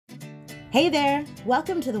Hey there!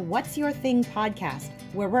 Welcome to the What's Your Thing podcast,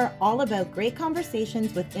 where we're all about great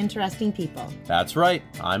conversations with interesting people. That's right.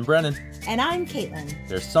 I'm Brennan. And I'm Caitlin.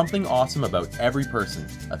 There's something awesome about every person,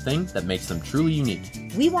 a thing that makes them truly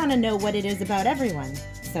unique. We want to know what it is about everyone,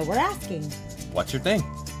 so we're asking, What's your thing?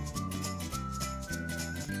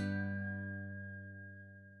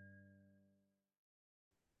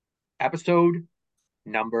 Episode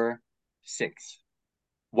number 6.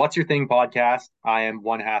 What's Your Thing podcast. I am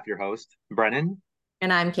one half your host, Brennan.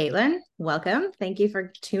 And I'm Caitlin. Welcome. Thank you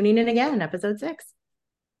for tuning in again, episode 6.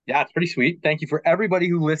 Yeah, it's pretty sweet. Thank you for everybody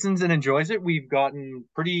who listens and enjoys it. We've gotten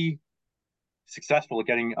pretty successful at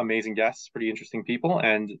getting amazing guests, pretty interesting people,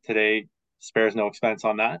 and today spares no expense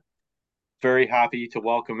on that. Very happy to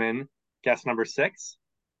welcome in guest number 6,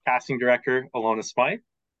 casting director Ilona Smyth.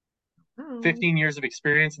 15 years of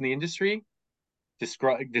experience in the industry,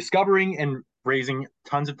 discovering and raising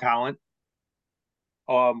tons of talent.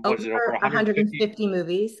 What is it, over 150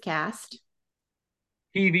 movies cast.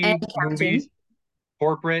 TV, movies,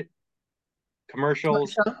 corporate,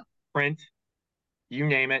 commercials, print, you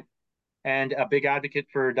name it, and a big advocate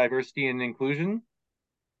for diversity and inclusion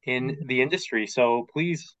in the industry. So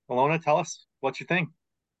please, Ilona, tell us what's your thing.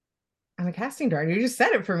 I'm a casting director. You just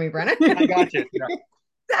said it for me, Brennan. I got you. Yeah.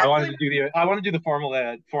 Exactly. I want to do the formal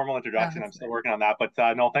introduction. I'm still working on that, but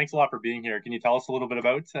no, thanks a lot for being here. Can you tell us a little bit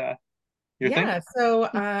about your thing? So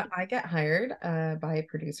I get hired by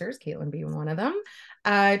producers, Caitlin being one of them,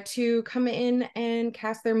 to come in and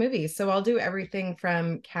cast their movies. So I'll do everything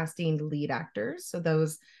from casting lead actors. So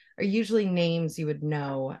those are usually names you would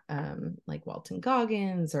know, like Walton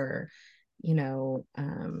Goggins or, Katie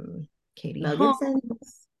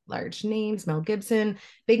Holmes, large names, Mel Gibson,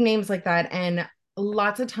 big names like that. And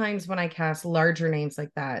lots of times when I cast larger names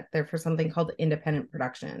like that, they're for something called independent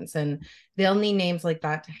productions, and they'll need names like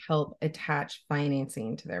that to help attach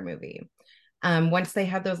financing to their movie. Once they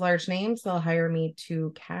have those large names, they'll hire me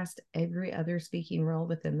to cast every other speaking role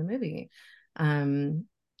within the movie. And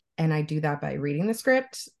I do that by reading the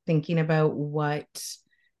script, thinking about what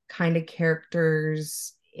kind of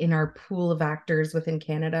characters in our pool of actors within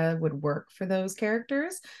Canada would work for those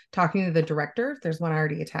characters, talking to the director if there's one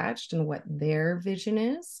already attached and what their vision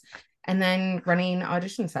is, and then running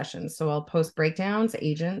audition sessions. So I'll post breakdowns.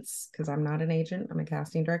 Agents, because I'm not an agent, I'm a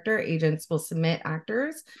casting director, agents will submit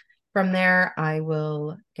actors. From there, I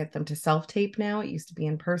will get them to self-tape now. It used to be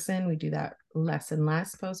in person. We do that less and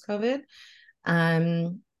less post-COVID.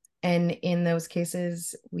 And in those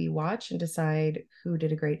cases, we watch and decide who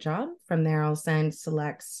did a great job. From there, I'll send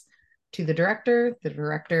selects to the director. The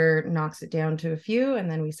director knocks it down to a few, and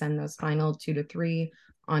then we send those final 2 to 3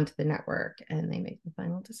 onto the network, and they make the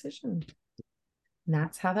final decision. And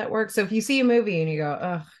that's how that works. So if you see a movie and you go,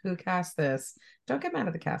 "Oh, who cast this?" Don't get mad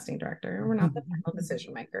at the casting director. We're not the final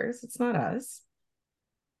decision makers. It's not us.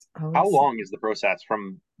 How long is the process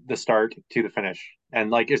from the start to the finish?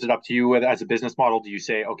 And is it up to you as a business model? Do you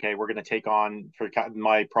say, okay, we're going to take on for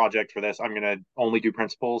my project for this, I'm going to only do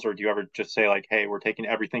principals? Or do you ever just say hey, we're taking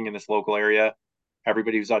everything in this local area,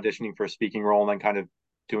 everybody who's auditioning for a speaking role, and then kind of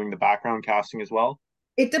doing the background casting as well?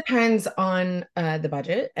 It depends on the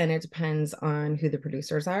budget, and it depends on who the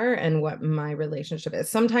producers are and what my relationship is.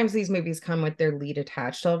 Sometimes these movies come with their lead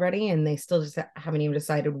attached already, and they still just haven't even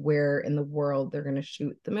decided where in the world they're going to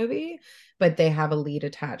shoot the movie, but they have a lead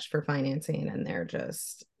attached for financing, and they're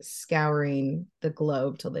just scouring the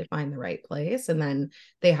globe till they find the right place. And then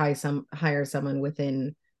they hire someone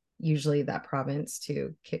within usually that province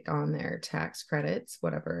to kick on their tax credits,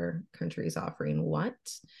 whatever country is offering what.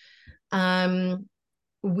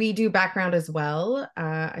 We do background as well.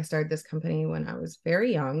 I started this company when I was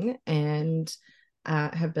very young and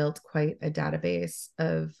have built quite a database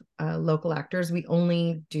of local actors. We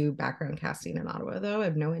only do background casting in Ottawa, though. I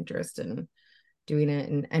have no interest in doing it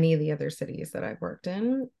in any of the other cities that I've worked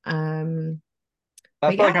in. That's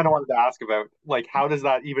what I kind of wanted to ask about. How does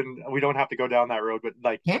that even, we don't have to go down that road, but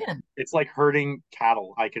it's like herding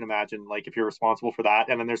cattle, I can imagine, if you're responsible for that.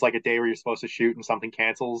 And then there's a day where you're supposed to shoot and something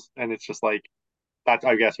cancels, and it's just that,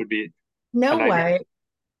 I guess, would be no way.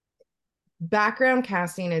 Background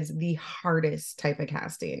casting is the hardest type of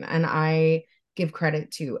casting, and I give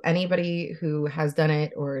credit to anybody who has done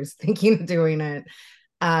it or is thinking of doing it.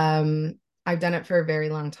 I've done it for a very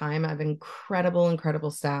long time. I have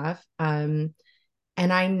incredible staff, and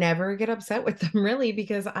I never get upset with them, really,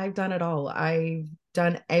 because I've done it all. I've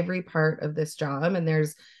done every part of this job, and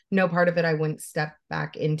there's no part of it I wouldn't step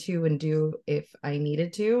back into and do if I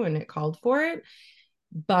needed to and it called for it.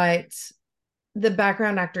 But the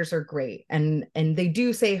background actors are great, and they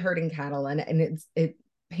do say herding cattle, and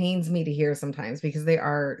pains me to hear sometimes because they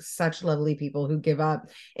are such lovely people who give up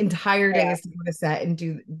entire Yeah. days to go to set and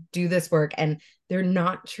do this work, and they're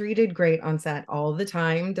not treated great on set all the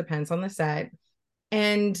time. Depends on the set.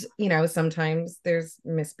 And sometimes there's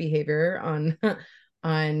misbehavior on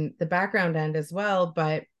on the background end as well,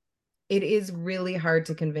 but it is really hard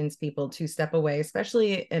to convince people to step away,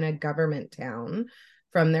 especially in a government town,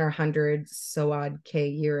 from their 100 so odd K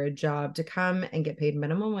year a job to come and get paid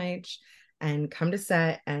minimum wage and come to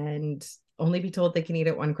set and only be told they can eat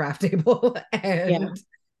at one craft table and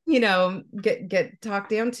get talked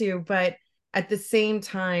down to. But at the same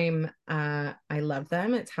time, I love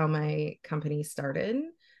them. It's how my company started.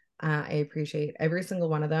 I appreciate every single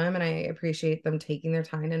one of them, and I appreciate them taking their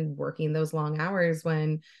time and working those long hours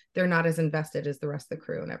when they're not as invested as the rest of the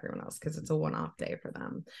crew and everyone else, because it's a one-off day for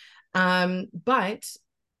them. But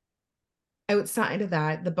outside of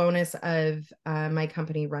that, the bonus of my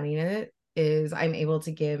company running it is I'm able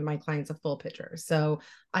to give my clients a full picture. So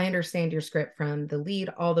I understand your script from the lead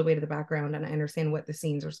all the way to the background, and I understand what the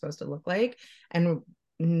scenes are supposed to look like. And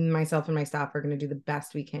myself and my staff are going to do the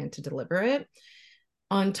best we can to deliver it.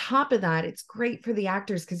 On top of that, it's great for the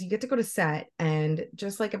actors because you get to go to set, and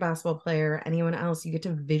just like a basketball player, anyone else, you get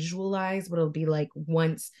to visualize what it'll be like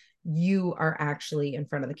once you are actually in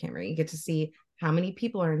front of the camera. You get to see how many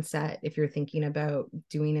people are in set. If you're thinking about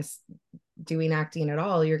doing acting at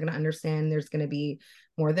all, you're going to understand there's going to be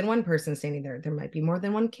more than one person standing there. There might be more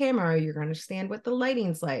than one camera. You're going to understand what the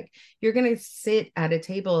lighting's like. You're going to sit at a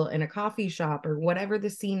table in a coffee shop or whatever the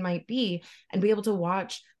scene might be and be able to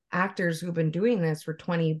watch actors who've been doing this for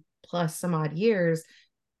 20 plus some odd years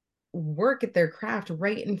work at their craft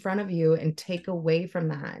right in front of you and take away from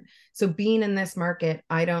that. So being in this market,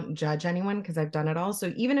 I don't judge anyone because I've done it all.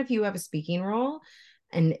 So even if you have a speaking role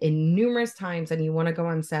and in numerous times and you want to go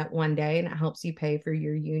on set one day and it helps you pay for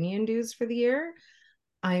your union dues for the year,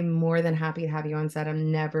 I'm more than happy to have you on set.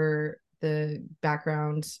 I'm never the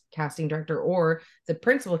background casting director or the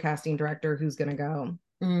principal casting director who's going to go,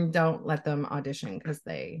 don't let them audition because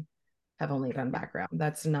they have only done background.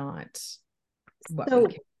 That's not what So,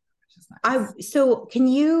 we nice. So can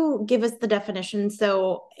you give us the definition?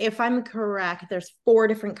 So if I'm correct, there's 4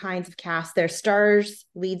 different kinds of cast. There's stars,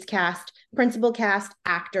 leads cast, principal cast,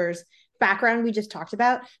 actors, background we just talked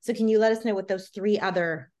about. So can you let us know what those 3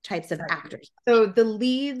 other types of actors are? So the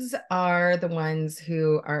leads are the ones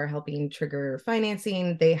who are helping trigger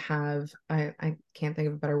financing. They have, I can't think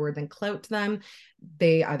of a better word than clout to them.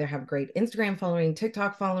 They either have great Instagram following,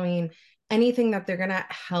 TikTok following, anything that they're going to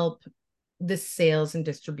help the sales and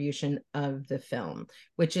distribution of the film,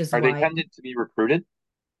 which is Are why they tended to be recruited?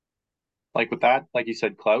 Like with that, like you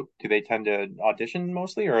said, clout, do they tend to audition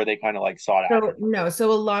mostly, or are they kind of like sought after? So no,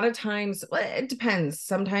 so a lot of times, well, it depends.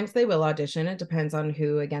 Sometimes they will audition. It depends on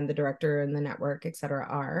who, again, the director and the network, et cetera,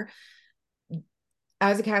 are.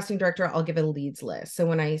 As a casting director, I'll give a leads list. So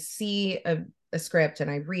when I see a script and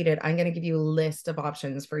I read it, I'm going to give you a list of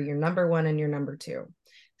options for your number 1 and your number 2.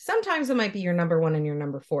 Sometimes it might be your number 1 and your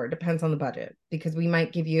number 4. It depends on the budget, because we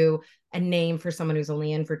might give you a name for someone who's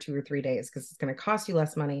only in for 2 or 3 days because it's going to cost you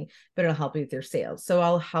less money, but it'll help you with your sales. So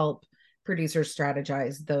I'll help producers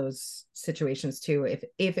strategize those situations too,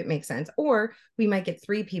 if it makes sense. Or we might get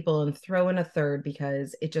 3 people and throw in a third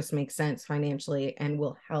because it just makes sense financially and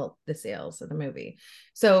will help the sales of the movie.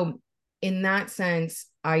 So in that sense,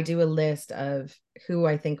 I do a list of who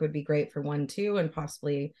I think would be great for 1, 2, and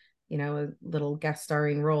possibly a little guest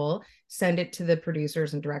starring role, send it to the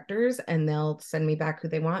producers and directors, and they'll send me back who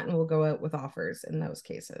they want, and we'll go out with offers in those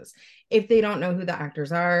cases. If they don't know who the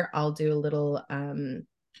actors are, I'll do a little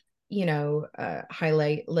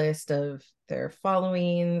highlight list of their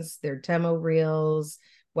followings, their demo reels,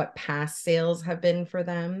 what past sales have been for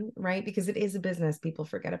them, right? Because it is a business. People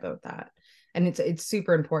forget about that. And it's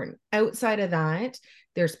super important. Outside of that,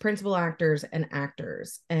 there's principal actors and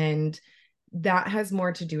actors. And that has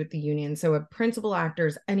more to do with the union. So a principal actor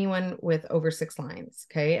is anyone with over 6 lines.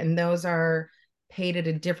 Okay. And those are paid at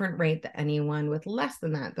a different rate than anyone with less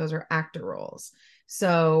than that. Those are actor roles.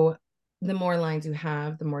 So the more lines you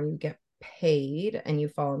have, the more you get paid, and you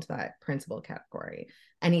fall into that principal category.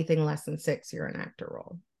 Anything less than 6, you're an actor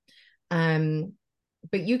role.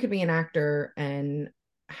 But you could be an actor and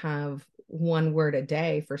have 1 word a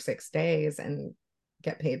day for 6 days and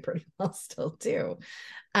get paid pretty well still too.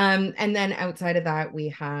 And then outside of that, we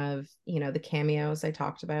have, the cameos I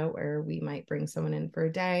talked about, where we might bring someone in for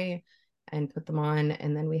a day and put them on.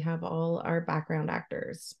 And then we have all our background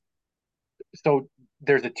actors. So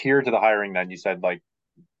there's a tier to the hiring then. You said like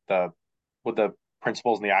would the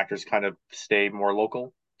principals and the actors kind of stay more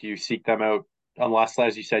local? Do you seek them out unless,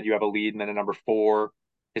 as you said, you have a lead and then a number 4?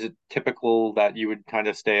 is it typical that you would kind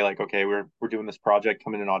of stay like, okay, we're doing this project,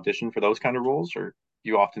 come in and audition for those kind of roles, or do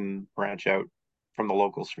you often branch out from the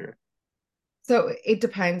local sphere? So it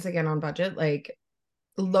depends again on budget. Like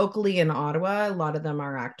locally in Ottawa, a lot of them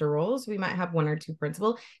are actor roles. We might have one or two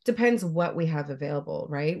principal. Depends what we have available,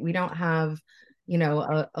 right? We don't have,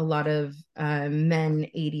 a lot of men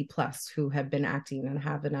 80 plus who have been acting and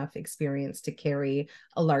have enough experience to carry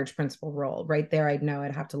a large principal role. Right there, I'd know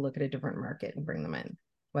I'd have to look at a different market and bring them in,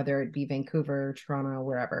 whether it be Vancouver, Toronto,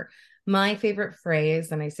 wherever. My favorite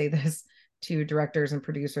phrase, and I say this to directors and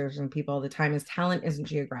producers and people all the time, is talent isn't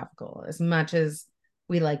geographical. As much as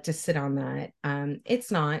we like to sit on that,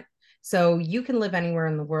 it's not. So you can live anywhere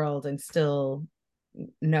in the world and still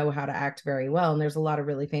know how to act very well. And there's a lot of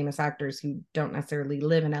really famous actors who don't necessarily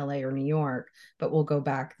live in LA or New York, but will go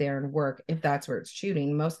back there and work if that's where it's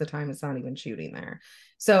shooting. Most of the time, it's not even shooting there.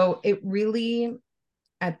 So it really,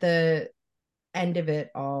 at the end of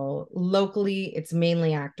it all, locally, it's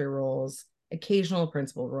mainly actor roles, occasional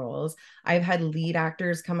principal roles. I've had lead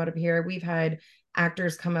actors come out of here. We've had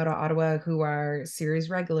actors come out of Ottawa who are series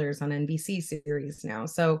regulars on NBC series now.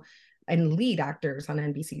 So, and lead actors on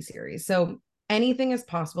NBC series. So, anything is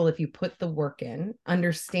possible if you put the work in,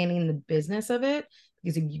 understanding the business of it.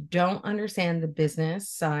 Because if you don't understand the business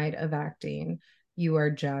side of acting, you are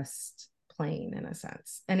just playing in a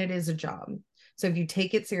sense. And it is a job. So, if you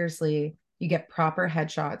take it seriously, you get proper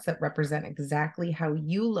headshots that represent exactly how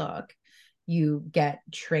you look. You get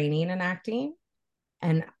training in acting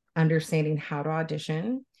and understanding how to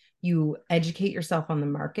audition. You educate yourself on the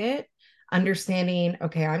market, understanding,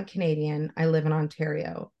 okay, I'm Canadian, I live in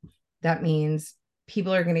Ontario. That means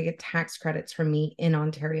people are going to get tax credits from me in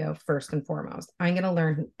Ontario first and foremost. I'm going to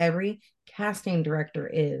learn who every casting director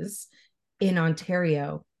is in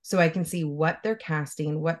Ontario so I can see what they're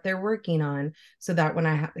casting, what they're working on, so that when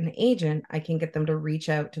I have an agent, I can get them to reach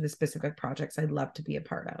out to the specific projects I'd love to be a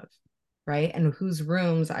part of, right? And whose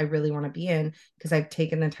rooms I really want to be in because I've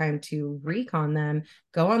taken the time to recon them,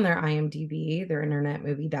 go on their IMDb, their Internet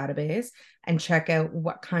Movie Database, and check out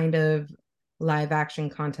what kind of live action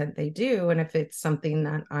content they do. And if it's something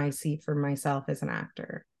that I see for myself as an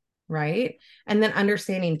actor, right? And then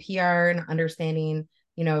understanding PR and understanding,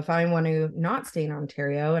 if I want to not stay in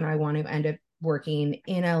Ontario and I want to end up working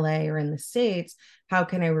in LA or in the States, how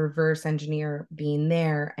can I reverse engineer being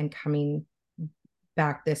there and coming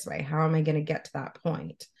back this way? How am I going to get to that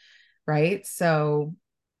point? Right. So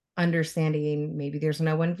understanding maybe there's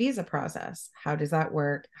no one visa process. How does that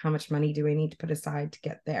work? How much money do I need to put aside to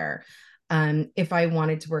get there? If I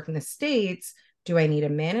wanted to work in the States, do I need a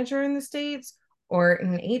manager in the States or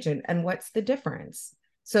an agent? And what's the difference?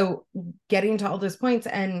 So getting to all those points.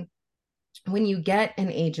 And when you get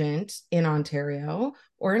an agent in Ontario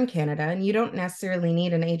or in Canada, and you don't necessarily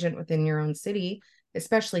need an agent within your own city,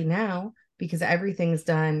 especially now because everything's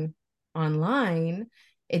done online,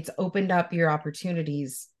 it's opened up your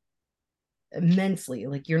opportunities immensely.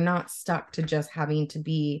 Like you're not stuck to just having to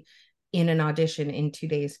be in an audition in 2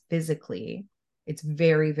 days physically. It's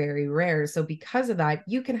very, very rare. So because of that,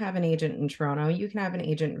 you can have an agent in Toronto, you can have an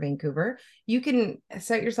agent in Vancouver, you can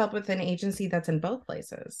set yourself with an agency that's in both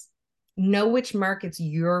places. Know which markets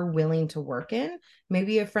you're willing to work in.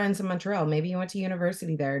 Maybe you have friends in Montreal, maybe you went to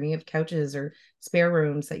university there and you have couches or spare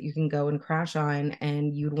rooms that you can go and crash on,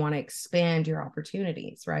 and you'd want to expand your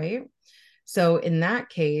opportunities, right? So in that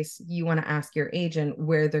case, you want to ask your agent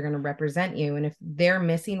where they're going to represent you. And if they're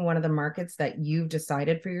missing one of the markets that you've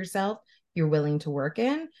decided for yourself you're willing to work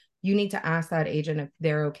in, you need to ask that agent if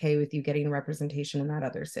they're okay with you getting representation in that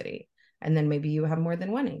other city. And then maybe you have more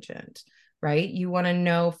than one agent, right? You want to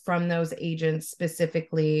know from those agents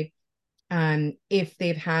specifically if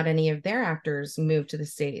they've had any of their actors move to the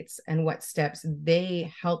States and what steps they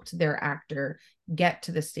helped their actor get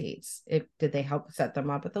to the States. Did they help set them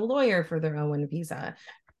up with a lawyer for their own visa?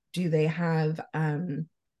 Do they have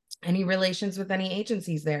any relations with any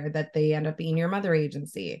agencies there that they end up being your mother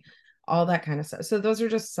agency? All that kind of stuff. So those are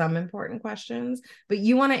just some important questions, but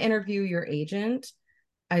you want to interview your agent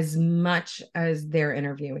as much as they're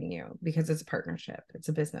interviewing you because it's a partnership, it's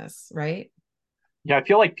a business, right? Yeah, I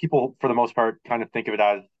feel like people, for the most part, kind of think of it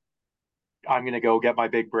as I'm going to go get my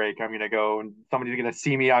big break. I'm going to go and somebody's going to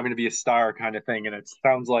see me. I'm going to be a star kind of thing. And it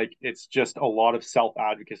sounds like it's just a lot of self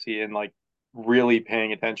advocacy and like really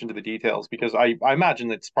paying attention to the details because I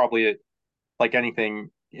imagine it's probably like anything.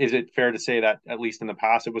 Is it fair to say that at least in the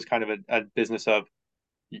past, it was kind of a business of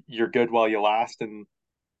you're good while you last? And,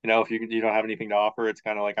 if you don't have anything to offer, it's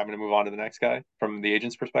kind of like I'm going to move on to the next guy from the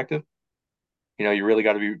agent's perspective. You really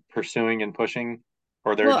got to be pursuing and pushing.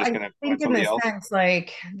 or they're Well, just I going to find think in somebody this else? sense,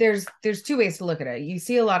 like there's two ways to look at it. You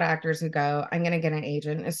see a lot of actors who go, I'm gonna get an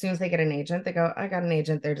agent. As soon as they get an agent, they go, I got an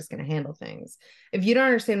agent, they're just gonna handle things. If you don't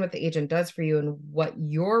understand what the agent does for you and what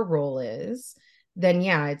your role is, then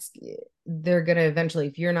yeah, it's they're gonna eventually,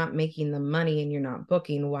 if you're not making the money and you're not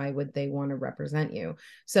booking, why would they want to represent you?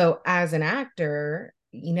 So as an actor,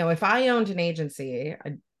 if I owned an agency,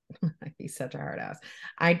 I'd be such a hard ass.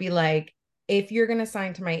 I'd be like, if you're going to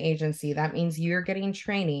sign to my agency, that means you're getting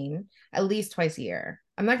training at least twice a year.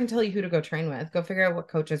 I'm not going to tell you who to go train with. Go figure out what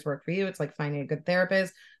coaches work for you. It's like finding a good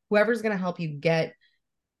therapist, whoever's going to help you get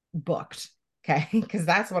booked. Okay. Because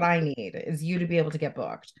that's what I need is you to be able to get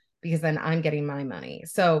booked because then I'm getting my money.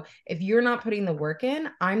 So if you're not putting the work in,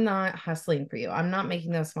 I'm not hustling for you. I'm not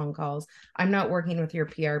making those phone calls. I'm not working with your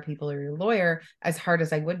PR people or your lawyer as hard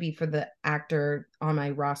as I would be for the actor on my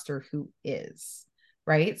roster who is.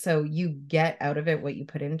 Right. So you get out of it what you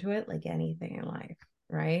put into it, like anything in life.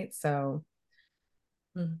 Right. So,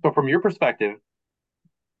 So from your perspective,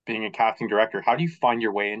 being a casting director, how do you find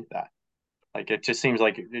your way into that? Like, it just seems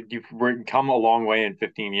like you've come a long way in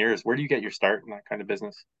 15 years. Where do you get your start in that kind of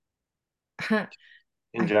business I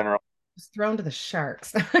in general? was thrown to the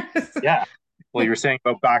sharks. Yeah. Well, you were saying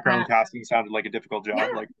about background uh, casting sounded like a difficult job. Yeah.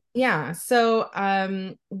 Like, Yeah. So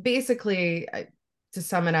basically, to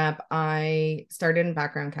sum it up, I started in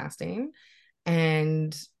background casting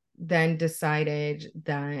and then decided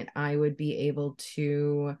that I would be able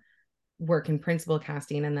to work in principal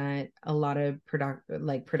casting and that a lot of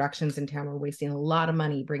productions in town were wasting a lot of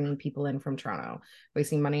money bringing people in from Toronto,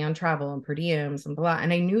 wasting money on travel and per diems and blah.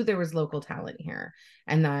 And I knew there was local talent here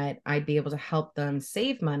and that I'd be able to help them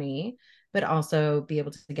save money, but also be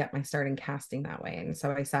able to get my start in casting that way. And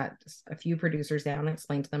so I sat a few producers down and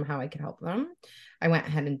explained to them how I could help them. I went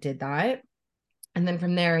ahead and did that. And then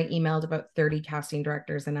from there, I emailed about 30 casting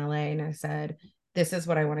directors in LA and I said, this is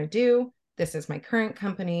what I want to do. This is my current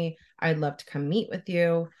company. I'd love to come meet with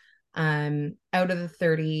you. Out of the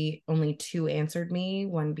 30, only 2 answered me,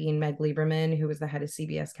 one being Meg Lieberman, who was the head of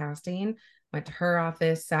CBS casting. Went to her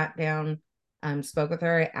office, sat down, spoke with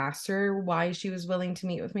her. I asked her why she was willing to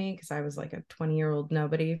meet with me because I was like a 20-year-old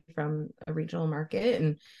nobody from a regional market.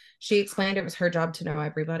 And she explained it was her job to know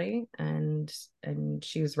everybody. And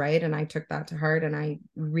she was right. And I took that to heart. And I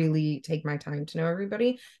really take my time to know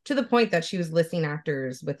everybody to the point that she was listing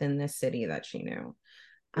actors within this city that she knew.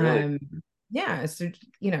 really? Yeah. So,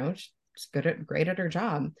 she's great at her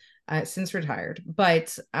job, since retired.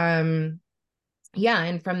 But yeah,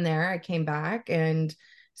 and from there I came back and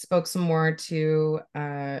spoke some more to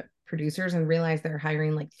producers and realized they're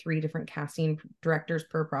hiring like 3 different casting directors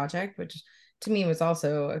per project, which to me was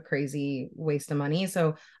also a crazy waste of money.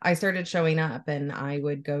 So I started showing up and I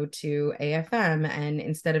would go to AFM, and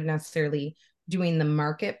instead of necessarily doing the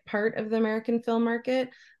market part of the American film market,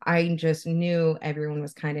 I just knew everyone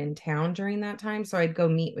was kind of in town during that time. So I'd go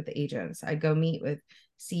meet with the agents. I'd go meet with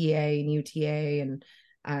CEA and UTA and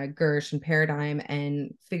Gersh and Paradigm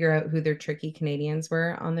and figure out who their tricky Canadians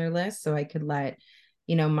were on their list so I could let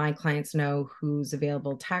my clients know who's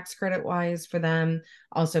available tax credit wise for them,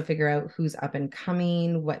 also figure out who's up and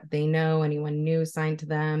coming, what they know, anyone new signed to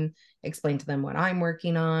them, explain to them what I'm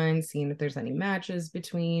working on, seeing if there's any matches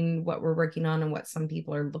between what we're working on and what some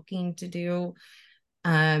people are looking to do.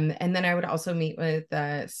 And then I would also meet with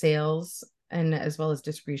sales and as well as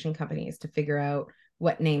distribution companies to figure out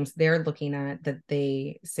what names they're looking at that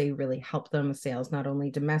they say really help them with sales, not only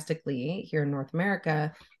domestically here in North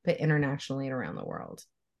America, but internationally and around the world.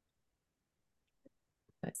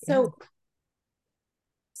 But, yeah.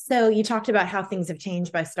 So you talked about how things have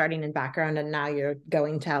changed by starting in background and now you're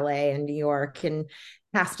going to LA and New York and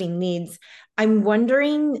casting needs. I'm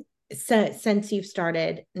wondering, since you've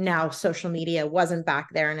started now, social media wasn't back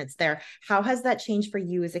there and it's there. How has that changed for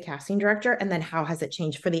you as a casting director? And then how has it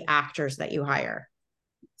changed for the actors that you hire?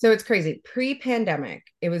 So it's crazy. Pre-pandemic,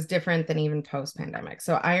 it was different than even post-pandemic.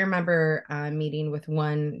 So I remember meeting with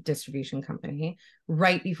one distribution company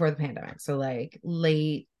right before the pandemic. So like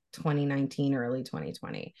late 2019, early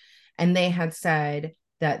 2020. And they had said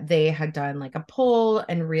that they had done like a poll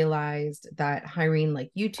and realized that hiring like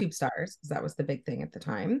YouTube stars, because that was the big thing at the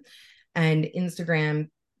time, and Instagram,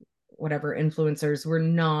 whatever influencers were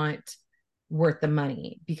not worth the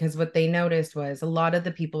money, because what they noticed was a lot of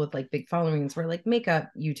the people with like big followings were like makeup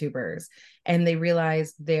YouTubers, and they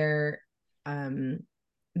realized their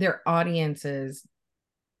audiences,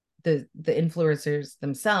 the influencers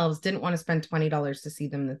themselves, didn't want to spend $20 to see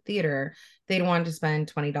them in the theater. They'd want to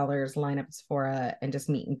spend $20, line up at Sephora and just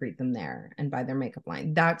meet and greet them there and buy their makeup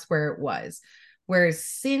line. That's where it was. Whereas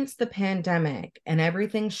since the pandemic and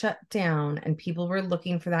everything shut down and people were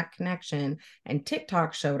looking for that connection and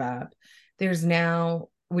TikTok showed up, there's now,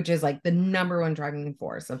 which is like the number one driving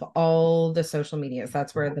force of all the social medias.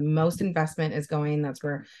 That's where the most investment is going. That's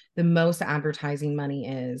where the most advertising money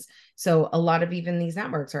is. So a lot of even these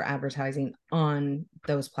networks are advertising on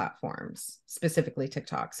those platforms, specifically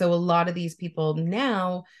TikTok. So a lot of these people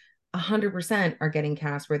now 100% are getting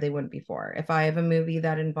cast where they wouldn't before. If I have a movie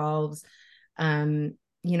that involves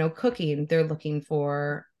cooking, they're looking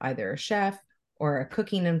for either a chef or a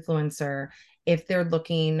cooking influencer. If they're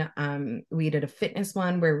looking, we did a fitness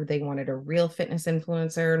one where they wanted a real fitness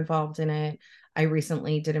influencer involved in it. I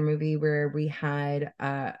recently did a movie where we had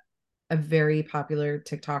a very popular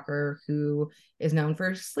TikToker who is known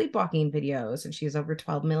for sleepwalking videos, and she has over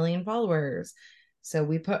 12 million followers. So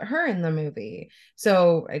we put her in the movie.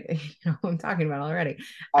 So I'm talking about already.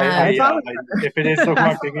 If it is so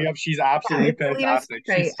I'm picking up, she's absolutely fantastic.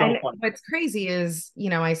 She's so fun. What's crazy is,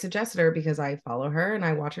 I suggested her because I follow her and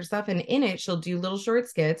I watch her stuff, and in it she'll do little short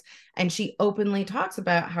skits and she openly talks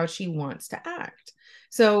about how she wants to act.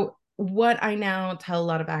 So what I now tell a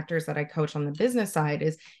lot of actors that I coach on the business side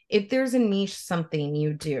is, if there's a niche, something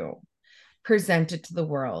you do, present it to the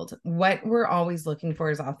world. What we're always looking for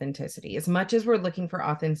is authenticity. As much as we're looking for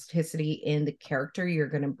authenticity in the character you're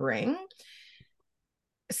going to bring,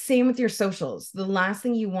 same with your socials. The last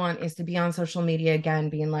thing you want is to be on social media again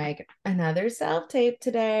being like, another self-tape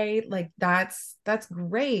today. Like that's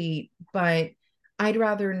great, but I'd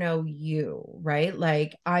rather know you, right?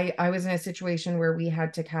 Like I was in a situation where we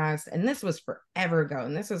had to cast, and this was forever ago,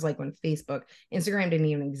 and this was like when Facebook, Instagram didn't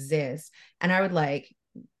even exist, and I would like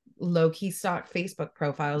low-key stalk Facebook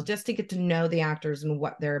profiles just to get to know the actors and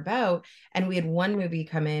what they're about. And we had one movie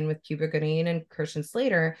come in with Cuba Gooding and Christian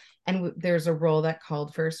Slater, and there's a role that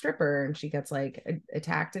called for a stripper, and she gets like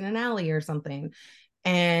attacked in an alley or something,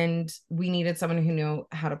 and we needed someone who knew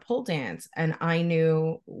how to pole dance. And I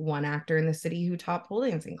knew one actor in the city who taught pole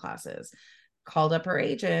dancing classes. Called up her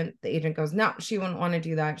agent. The agent goes, no, she wouldn't want to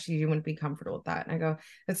do that. She wouldn't be comfortable with that. And I go,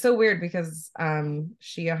 that's so weird because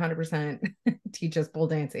she 100% teaches pole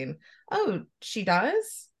dancing. Oh, she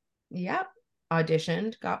does? Yep.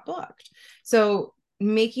 Auditioned, got booked. So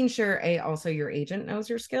making sure also your agent knows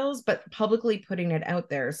your skills, but publicly putting it out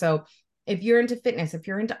there. So if you're into fitness, if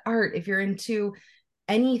you're into art, if you're into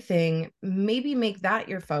anything, maybe make that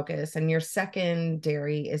your focus, and your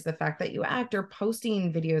secondary is the fact that you act, or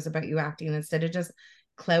posting videos about you acting instead of just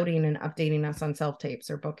clouding and updating us on self-tapes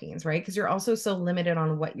or bookings, right? Because you're also so limited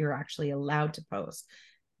on what you're actually allowed to post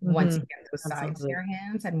once you get those sides in your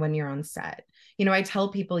hands and when you're on set. I tell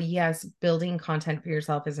people, yes, building content for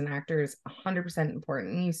yourself as an actor is 100%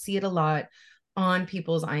 important, and you see it a lot on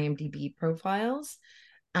people's IMDb profiles.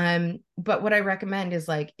 But what I recommend is,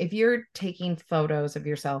 like, if you're taking photos of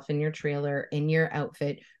yourself in your trailer, in your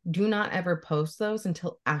outfit, do not ever post those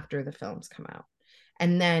until after the films come out.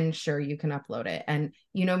 And then sure, you can upload it. And,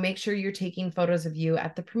 make sure you're taking photos of you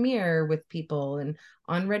at the premiere with people and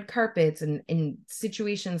on red carpets and in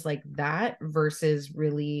situations like that, versus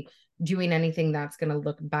really doing anything that's going to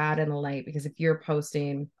look bad in the light. Because if you're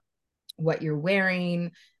posting what you're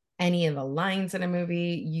wearing, any of the lines in a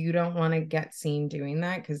movie, you don't want to get seen doing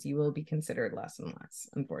that, because you will be considered less and less,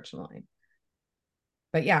 unfortunately.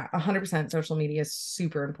 But yeah, 100% social media is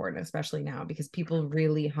super important, especially now, because people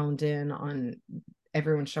really honed in on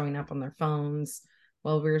everyone showing up on their phones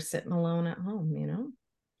while we're sitting alone at home,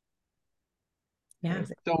 Yeah.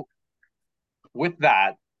 So with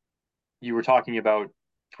that, you were talking about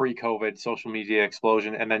pre-COVID social media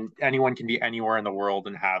explosion, and then anyone can be anywhere in the world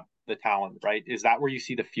and have the talent, right? Is that where you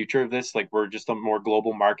see the future of this? Like, we're just a more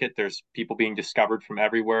global market. There's people being discovered from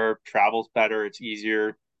everywhere. Travel's better. It's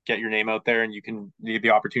easier. Get your name out there, and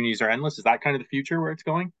the opportunities are endless. Is that kind of the future where it's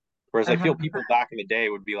going? Whereas I feel people back in the day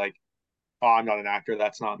would be like, oh, I'm not an actor.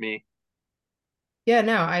 That's not me. Yeah,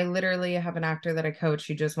 no, I literally have an actor that I coach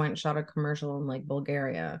who just went and shot a commercial in like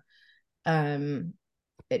Bulgaria.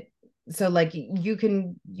 So like you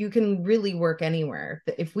can really work anywhere.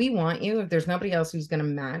 If we want you, if there's nobody else who's going to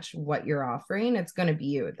match what you're offering, it's going to be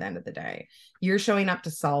you at the end of the day. You're showing up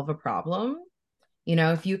to solve a problem.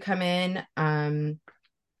 If you come in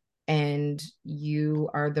and you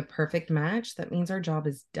are the perfect match, that means our job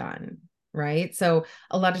is done. Right. So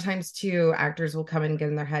a lot of times too, actors will come and get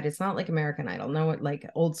in their head, it's not like American Idol. No, like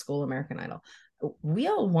old school American Idol. We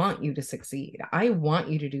all want you to succeed. I want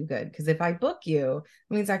you to do good, because if I book you,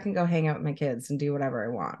 it means I can go hang out with my kids and do whatever I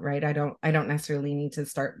want, right? I don't necessarily need to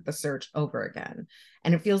start the search over again.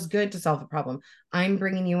 And it feels good to solve a problem. I'm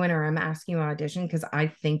bringing you in, or I'm asking you to audition because I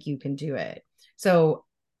think you can do it. So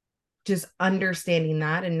just understanding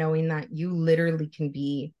that and knowing that you literally can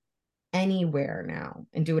be anywhere now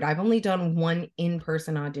and do it. I've only done one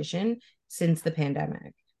in-person audition since the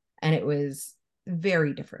pandemic, and it was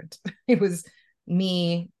very different. It was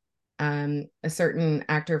me, a certain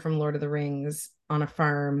actor from Lord of the Rings on a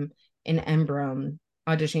farm in Embrum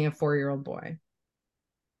auditioning a 4-year-old boy,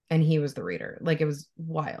 and he was the reader. Like, it was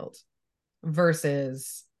wild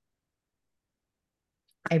versus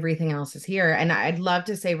everything else is here. And I'd love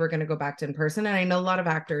to say we're going to go back to in person, and I know a lot of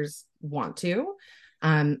actors want to.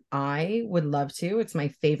 I would love to. It's my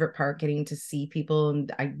favorite part, getting to see people,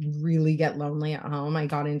 and I really get lonely at home. I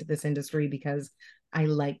got into this industry because I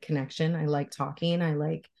like connection. I like talking. I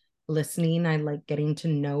like listening. I like getting to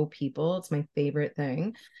know people. It's my favorite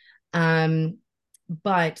thing.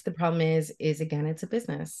 But the problem is again, it's a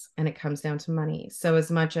business and it comes down to money. So as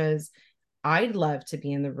much as I'd love to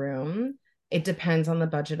be in the room, it depends on the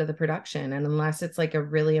budget of the production. And unless it's like a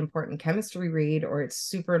really important chemistry read, or it's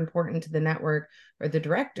super important to the network or the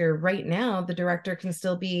director, right now, the director can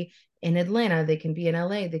still be in Atlanta, they can be in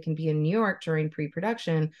LA, they can be in New York during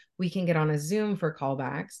pre-production. We can get on a Zoom for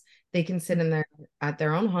callbacks. They can sit in there at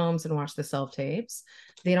their own homes and watch the self-tapes.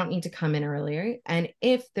 They don't need to come in earlier. And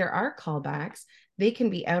if there are callbacks, they can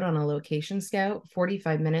be out on a location scout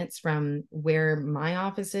 45 minutes from where my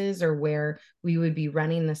office is or where we would be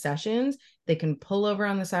running the sessions. They can pull over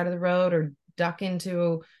on the side of the road or duck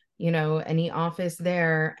into, any office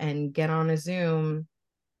there and get on a Zoom,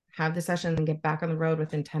 have the session, and get back on the road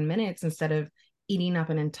within 10 minutes instead of eating up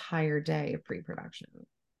an entire day of pre-production.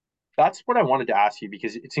 That's what I wanted to ask you,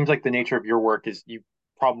 because it seems like the nature of your work is you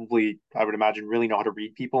probably, I would imagine, really know how to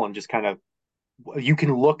read people and just kind of, you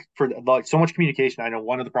can look for like so much communication. I know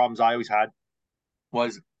one of the problems I always had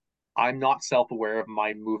was I'm not self-aware of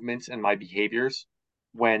my movements and my behaviors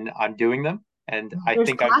when I'm doing them. And I There's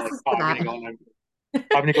think I'm like, classes oh, for I'm that. gonna go and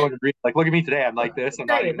I'm gonna go and read, like, look at me today. I'm like this. I'm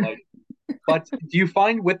not Great. even like, but do you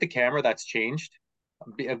find with the camera that's changed,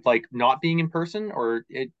 like not being in person, or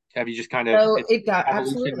have you just kind of, So it's it does, evolution and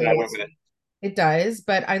absolutely. I went with it? It does,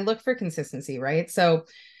 but I look for consistency, right? So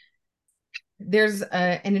there's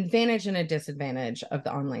an advantage and a disadvantage of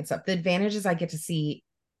the online stuff. The advantage is I get to see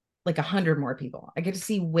like 100 more people. I get to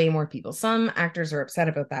see way more people. Some actors are upset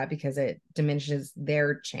about that because it diminishes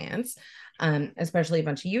their chance, especially a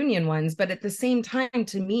bunch of union ones. But at the same time,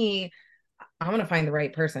 to me, I want to find the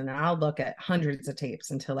right person, and I'll look at hundreds of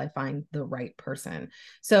tapes until I find the right person.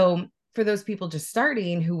 So for those people just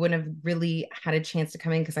starting who wouldn't have really had a chance to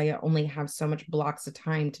come in because I only have so much blocks of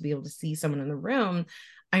time to be able to see someone in the room,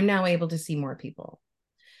 I'm now able to see more people.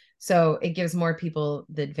 So it gives more people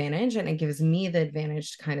the advantage, and it gives me the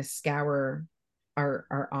advantage to kind of scour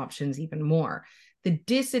our options even more. The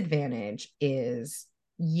disadvantage is,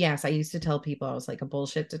 yes, I used to tell people I was like a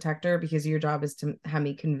bullshit detector, because your job is to have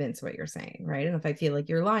me convince what you're saying, right? And if I feel like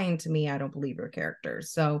you're lying to me, I don't believe your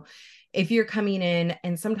characters. So if you're coming in,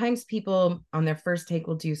 and sometimes people on their first take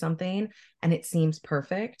will do something and it seems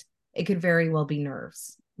perfect, it could very well be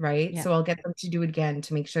nerves, right? Yeah. So I'll get them to do it again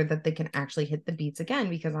to make sure that they can actually hit the beats again,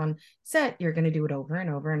 because on set, you're going to do it over and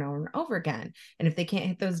over and over and over again. And if they can't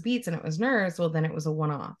hit those beats and it was nerves, well, then it was a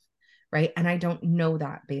one-off, right? And I don't know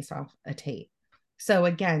that based off a tape. So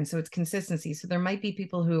again, so it's consistency. So there might be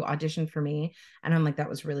people who audition for me and I'm like, that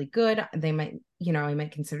was really good. They might, I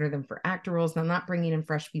might consider them for actor roles. And I'm not bringing in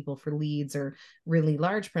fresh people for leads or really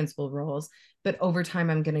large principal roles, but over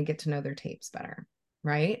time, I'm going to get to know their tapes better,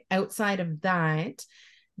 right? Outside of that,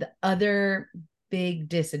 the other big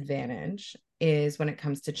disadvantage is when it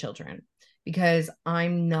comes to children, because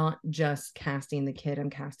I'm not just casting the kid,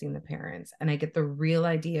 I'm casting the parents. And I get the real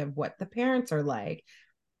idea of what the parents are like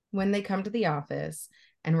when they come to the office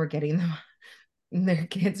and we're getting them their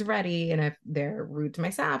kids ready. And if they're rude to my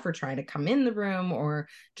staff or trying to come in the room or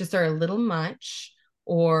just are a little much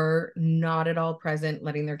or not at all present,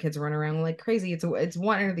 letting their kids run around like crazy. It's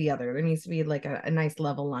one or the other. There needs to be like a nice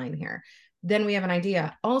level line here. Then we have an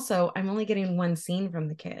idea. Also, I'm only getting one scene from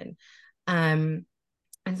the kid. And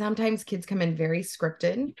sometimes kids come in very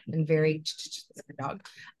scripted and very dog,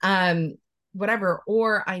 whatever,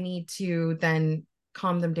 or I need to then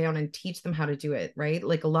calm them down and teach them how to do it, right?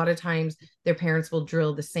 Like a lot of times their parents will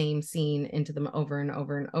drill the same scene into them over and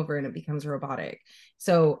over and over, and it becomes robotic.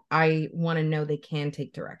 So I want to know they can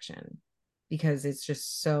take direction, because it's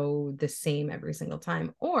just so the same every single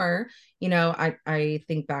time. Or, I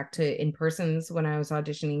think back to in-persons when I was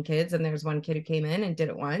auditioning kids, and there's one kid who came in and did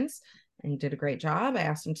it once and he did a great job. I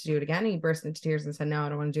asked him to do it again. And he burst into tears and said, no, I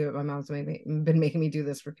don't want to do it. My mom's been making me do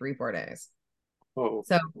this for 3-4 days. Oh,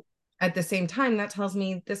 So at the same time, that tells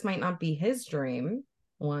me this might not be his dream.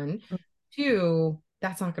 One, two,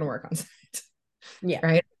 that's not going to work on set. Yeah.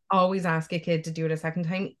 Right. always ask a kid to do it a second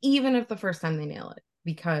time, even if the first time they nail it,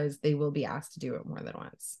 because they will be asked to do it more than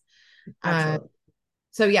once. Absolutely.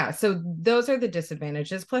 So yeah, so those are the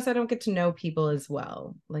disadvantages. Plus, I don't get to know people as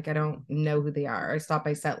well. Like, I don't know who they are. I stopped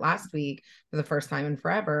by set last week for the first time in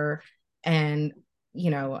forever, and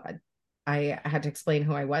you know, I had to explain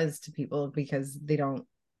who I was to people because I don't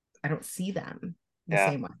see them the Yeah.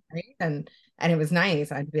 same way, right? And it was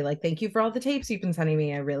nice. I'd be like, thank you for all the tapes you've been sending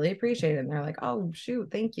me. I really appreciate it. And they're like, oh shoot,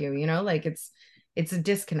 thank you. You know, like it's a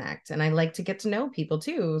disconnect. And I like to get to know people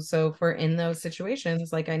too. So if we're in those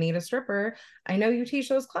situations, like I need a stripper, I know you teach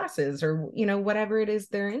those classes or, you know, whatever it is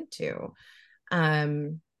they're into.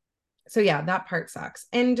 So yeah, that part sucks.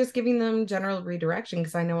 And just giving them general redirection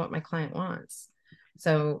because I know what my client wants.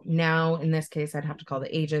 So now in this case, I'd have to call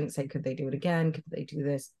the agent, say, could they do it again? Could they do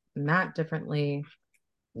this and that differently?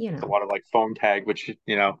 You It's a know, lot of like phone tag, which,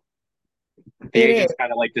 the it is. agent's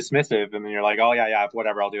kind of like dismissive, and then you're like, oh yeah,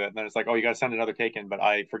 whatever, I'll do it. And then it's like, oh, you got to send another cake in, but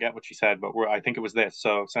I forget what she said, but I think it was this,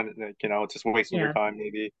 so send it. It's just wasting your Yeah. time,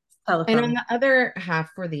 maybe. And on Telephone. the other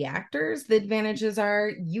half, for the actors, the advantages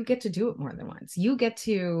are you get to do it more than once. You get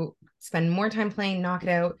to spend more time playing, knock it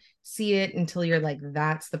out, see it until you're like,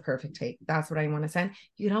 that's the perfect take. That's what I want to send.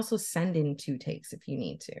 You can also send in 2 takes if you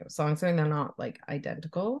need to. So I'm saying they're not like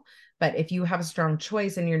identical. But if you have a strong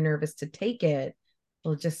choice and you're nervous to take it,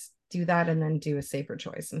 we'll just do that and then do a safer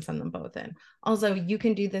choice and send them both in. Also, you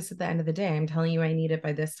can do this at the end of the day. I'm telling you, I need it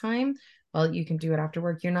by this time. Well, you can do it after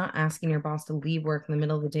work. You're not asking your boss to leave work in the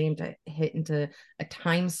middle of the day to hit into a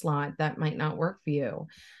time slot that might not work for you.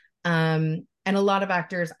 And a lot of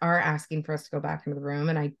actors are asking for us to go back into the room,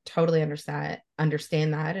 and I totally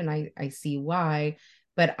understand that, and I see why.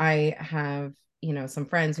 But I have, you know, some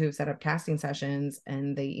friends who have set up casting sessions,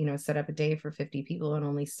 and they, you know, set up a day for 50 people, and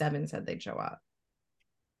only 7 said they'd show up.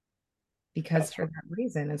 Because That's for right. that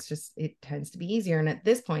reason, it tends to be easier. And at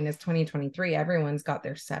this point, it's 2023, everyone's got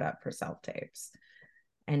their setup for self tapes,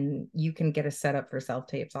 and you can get a setup for self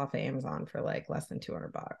tapes off of Amazon for like less than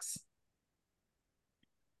 $200.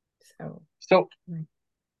 So, So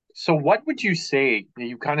So what would you say,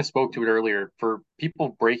 you kind of spoke to it earlier, for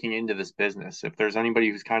people breaking into this business? If there's anybody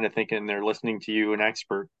who's kind of thinking they're listening to you, an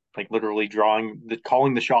expert, like literally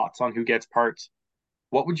calling the shots on who gets parts,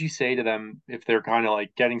 what would you say to them if they're kind of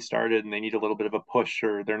like getting started and they need a little bit of a push,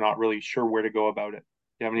 or they're not really sure where to go about it?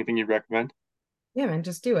 You have anything you'd recommend? yeah, man,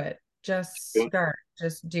 just do it. Just start,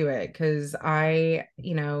 just do it. Cause I,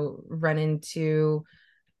 you know, run into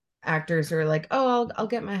actors who are like, oh, I'll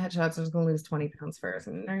get my headshots. I'm just gonna lose 20 pounds first.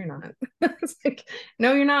 And no, you're not. It's like,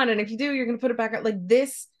 no, you're not. And if you do, you're gonna put it back out. Like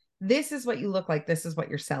this is what you look like. This is what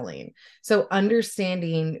you're selling. So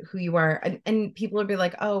understanding who you are, and people will be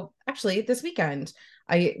like, oh, actually, this weekend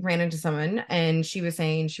I ran into someone and she was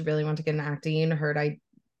saying she really wanted to get an acting and heard I,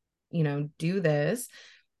 you know, do this,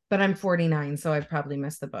 but I'm 49, so I've probably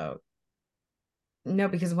missed the boat. No,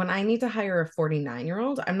 because when I need to hire a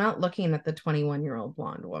 49-year-old, I'm not looking at the 21-year-old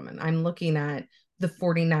blonde woman. I'm looking at the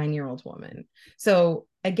 49-year-old woman. So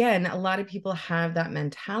again, a lot of people have that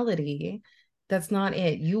mentality. That's not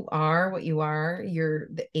it. You are what you are. You're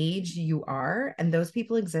the age you are, and those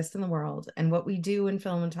people exist in the world. And what we do in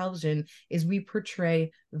film and television is we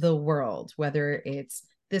portray the world, whether it's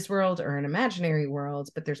this world or an imaginary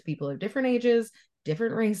world, but there's people of different ages,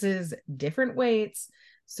 different races, different weights.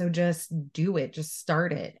 So just do it, just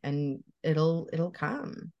start it, and it'll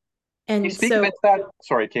come. You And speak of so, it that,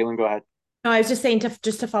 sorry, Caitlin, go ahead. no, I was just saying to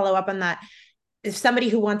just to follow up on that, if somebody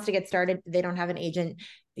who wants to get started, they don't have an agent,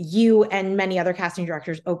 you and many other casting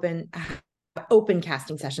directors open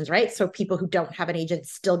casting sessions, right? So people who don't have an agent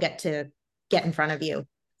still get to get in front of you.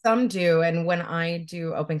 Some do, and when I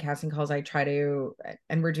do open casting calls, I try to,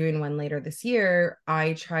 and we're doing one later this year,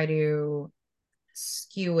 I try to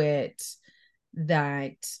skew it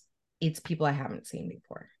that it's people I haven't seen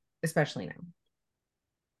before, especially now.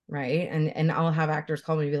 Right. And I'll have actors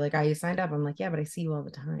call me and be like, I signed up. I'm like, yeah, but I see you all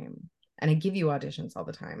the time. And I give you auditions all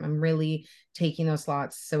the time. I'm really taking those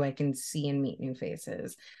slots so I can see and meet new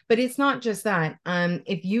faces. But it's not just that.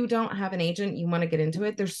 If you don't have an agent, you want to get into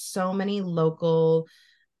it. There's so many local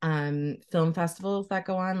film festivals that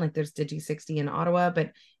go on. Like there's Digi 60 in Ottawa,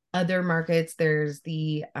 but other markets, there's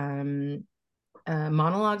the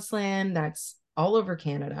Monologue Slam that's all over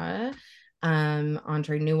Canada.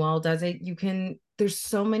 Andre Newell does it. There's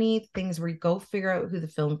so many things where you go figure out who the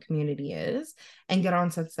film community is and get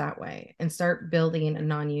on sets that way and start building a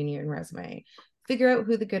non-union resume. Figure out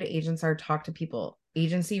who the good agents are, talk to people.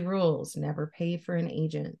 Agency rules, never pay for an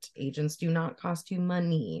agent. Agents do not cost you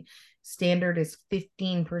money. Standard is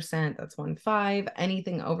 15%. That's 1.5.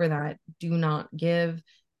 Anything over that, do not give.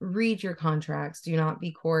 Read your contracts. Do not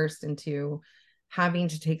be coerced into having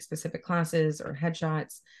to take specific classes or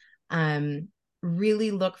headshots. Really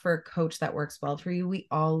look for a coach that works well for you. We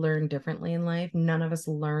all learn differently in life. None of us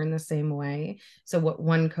learn the same way. So what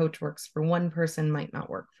one coach works for one person might not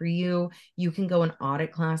work for you. You can go in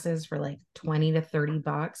audit classes for like 20 to 30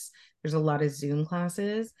 bucks. There's a lot of Zoom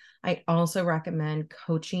classes. I also recommend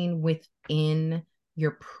coaching within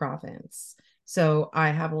your province. So I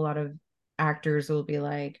have a lot of actors who will be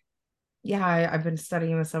like, yeah, I've been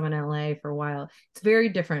studying with someone in LA for a while. It's very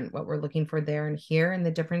different what we're looking for there and here. And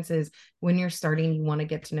the difference is when you're starting, you want to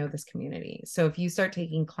get to know this community. So if you start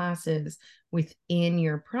taking classes within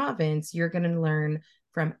your province, you're going to learn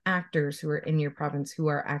from actors who are in your province who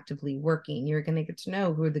are actively working. You're going to get to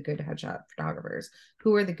know who are the good headshot photographers,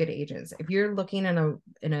 who are the good agents. If you're looking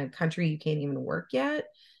in a country you can't even work yet,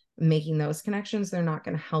 making those connections, they're not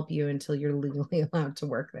going to help you until you're legally allowed to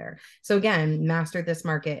work there. So again, master this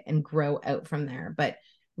market and grow out from there, but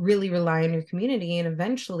really rely on your community. And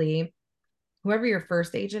eventually whoever your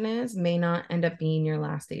first agent is may not end up being your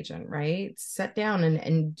last agent, right? Set down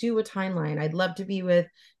and do a timeline. I'd love to be with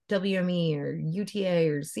WME or UTA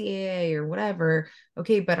or CAA or whatever.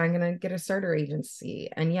 Okay, but I'm going to get a starter agency.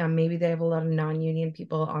 And yeah, maybe they have a lot of non-union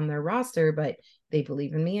people on their roster, but they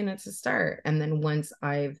believe in me and it's a start. And then once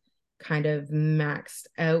I've kind of maxed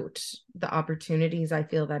out the opportunities I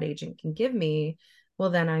feel that agent can give me, well,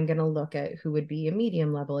 then I'm going to look at who would be a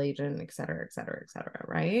medium level agent, et cetera, et cetera, et cetera,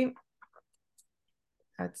 right?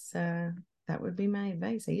 That's that would be my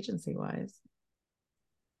advice agency wise.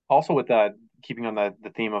 Also, with that, keeping on the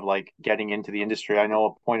theme of like getting into the industry, I know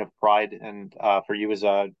a point of pride and for you is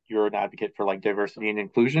you're an advocate for like diversity and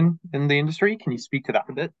inclusion in the industry. Can you speak to that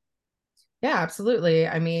a bit? Yeah, absolutely.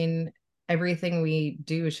 I mean, everything we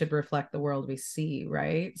do should reflect the world we see,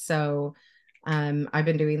 right? So I've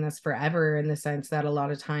been doing this forever in the sense that a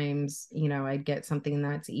lot of times, you know, I'd get something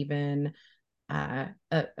that's even a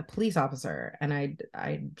police officer and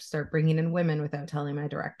I'd start bringing in women without telling my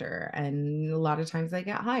director, and a lot of times they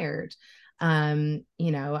get hired. You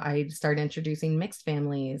know, I'd start introducing mixed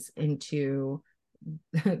families into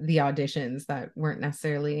the auditions that weren't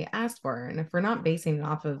necessarily asked for. And if we're not basing it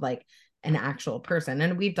off of like an actual person,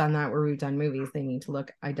 and we've done that where we've done movies, they need to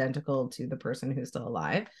look identical to the person who's still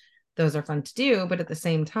alive. Those are fun to do, but at the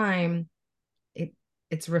same time,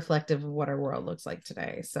 it's reflective of what our world looks like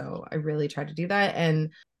today. So I really try to do that.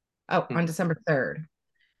 And on December 3rd,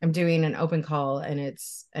 I'm doing an open call, and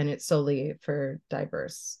it's solely for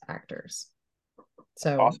diverse actors.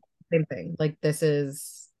 So Awesome. same thing. Like this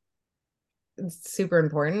is super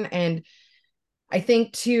important. And I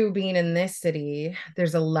think too, being in this city,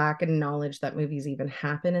 there's a lack of knowledge that movies even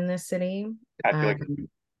happen in this city. I feel like it's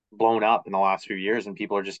blown up in the last few years, and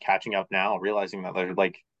people are just catching up now, realizing that they're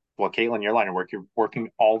like, well, Caitlin, your line of work, you're working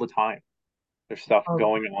all the time. There's stuff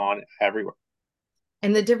going on everywhere.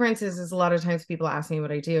 And the difference is a lot of times people ask me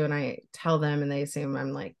what I do, and I tell them, and they assume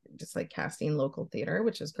I'm like just like casting local theater,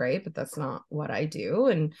 which is great, but that's not what I do.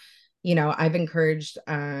 And you know, I've encouraged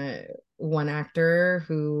one actor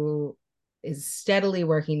who is steadily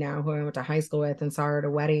working now, who I went to high school with and saw her at a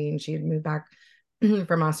wedding. She had moved back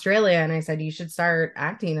from Australia, and I said, you should start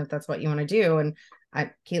acting if that's what you want to do. And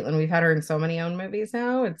Caitlin, we've had her in so many own movies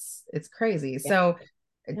now. It's crazy. Yeah. So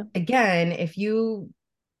again, if you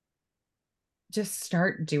just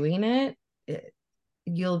start doing it,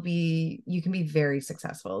 you can be very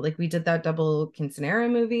successful. Like we did that double quinceanera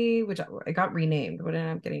movie, which I got renamed. What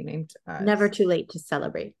ended up getting named? Never Too Late to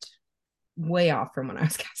Celebrate. Way off from when I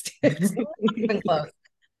was casting. Even close.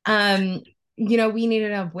 You know, we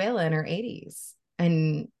needed a abuela in her 80s,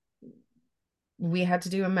 and we had to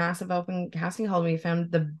do a massive open casting call. We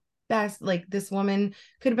found the best. Like this woman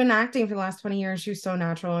could have been acting for the last 20 years. She was so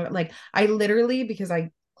natural. Like I literally, because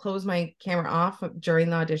I closed my camera off during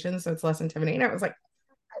the audition, so it's less intimidating, I was like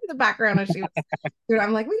in the background as she was dude,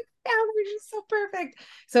 I'm like, we found her, she's so perfect.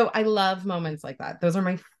 So I love moments like that. Those are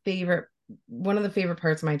my favorite, one of the favorite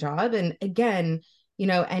parts of my job. And again, you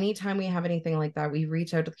know, anytime we have anything like that, we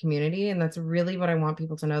reach out to the community, and that's really what I want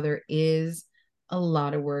people to know. There is a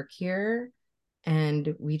lot of work here,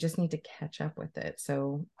 and we just need to catch up with it.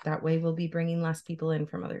 So that way we'll be bringing less people in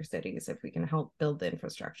from other cities if we can help build the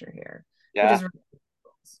infrastructure here. Yeah. Which is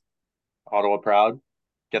Ottawa proud.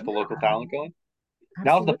 Get the local talent going.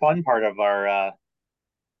 Absolutely. Now's the fun part of our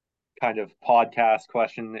kind of podcast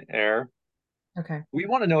questionnaire. Okay. We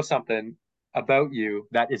want to know something about you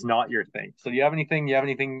that is not your thing. So do you have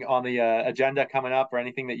anything on the agenda coming up, or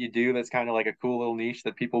anything that you do that's kind of like a cool little niche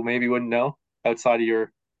that people maybe wouldn't know outside of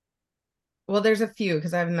your? Well, there's a few,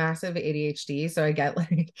 because I have massive ADHD, so I get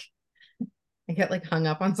like hung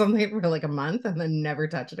up on something for like a month and then never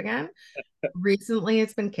touch it again. Recently,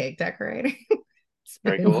 it's been cake decorating.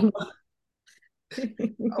 Very cool.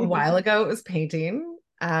 A while ago, it was painting.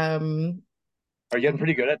 Are you getting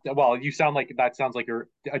pretty good at? Well, you sound like that. Sounds like you're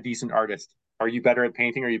a decent artist. Are you better at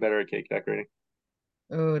painting or are you better at cake decorating?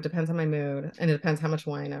 Oh, it depends on my mood, and it depends how much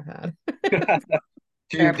wine I've had.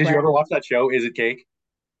 Did you ever watch that show? Is it cake?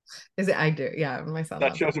 Is it? I do. Yeah, my son That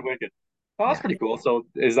loves show's it. wicked. Oh, that's Yeah. pretty cool. So,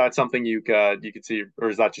 is that something you could see, or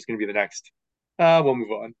is that just going to be the next? We'll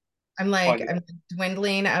move on. I'm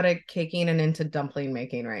dwindling out of caking and into dumpling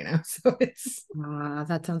making right now. So it's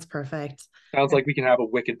That sounds perfect. Sounds like we can have a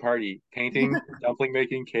wicked party: painting, dumpling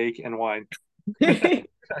making, cake, and wine. I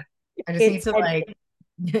just need It's to like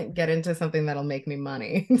get into something that'll make me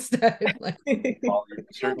money instead. Like Well, you're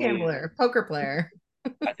show certainly, gambler, poker player.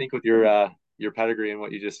 I think, with your pedigree and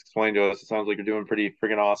what you just explained to us, it sounds like you're doing pretty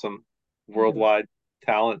freaking awesome, Mhm. worldwide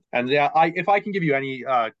talent. And yeah, if I can give you any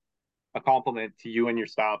a compliment to you and your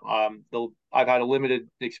staff. I've had a limited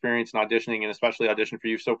experience in auditioning and especially audition for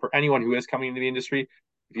you. So for anyone who is coming into the industry,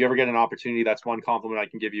 if you ever get an opportunity, that's one compliment I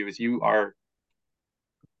can give you is you are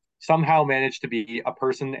somehow managed to be a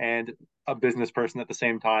person and a business person at the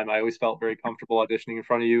same time. I always felt very comfortable auditioning in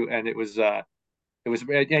front of you, and it was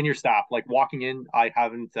and your staff. Like walking in, I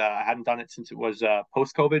hadn't done it since it was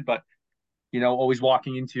post COVID, but always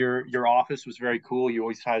walking into your office was very cool. You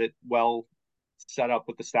always had it well set up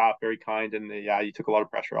with the staff, very kind, and yeah, you took a lot of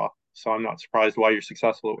pressure off. So I'm not surprised why you're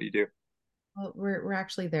successful at what you do. Well, we're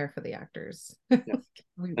actually there for the actors. Yeah, it's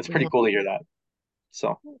We pretty want. cool to hear that.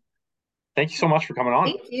 So thank you so much for coming on.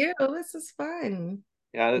 Thank you. This is fun.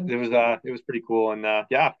 Yeah, it was pretty cool, and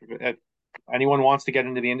yeah, if anyone wants to get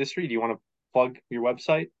into the industry, do you want to plug your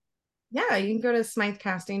website? Yeah, you can go to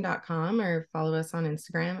smythcasting.com or follow us on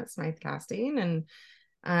Instagram at smythcasting. And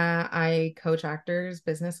I coach actors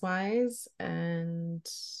business wise, and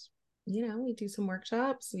we do some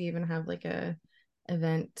workshops. We even have like a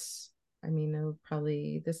event. I mean,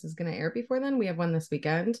 this is gonna air before then. We have one this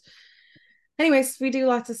weekend. Anyways, we do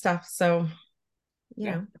lots of stuff. So,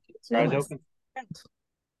 Yeah, know eyes us. open.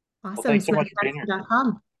 Well, Awesome. thanks so much for being here.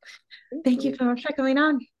 Smythcasting.com. Thank you so much for coming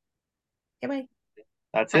on. Bye.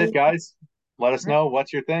 That's Bye. it, guys. Let us All right. know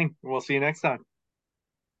what's your thing. We'll see you next time.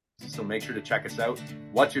 So make sure to check us out,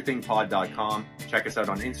 what'syourthingpod.com. Check us out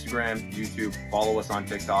on Instagram, YouTube, follow us on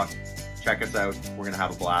TikTok. Check us out. We're going to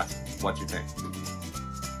have a blast. What's your thing?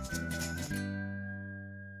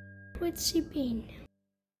 What's she been?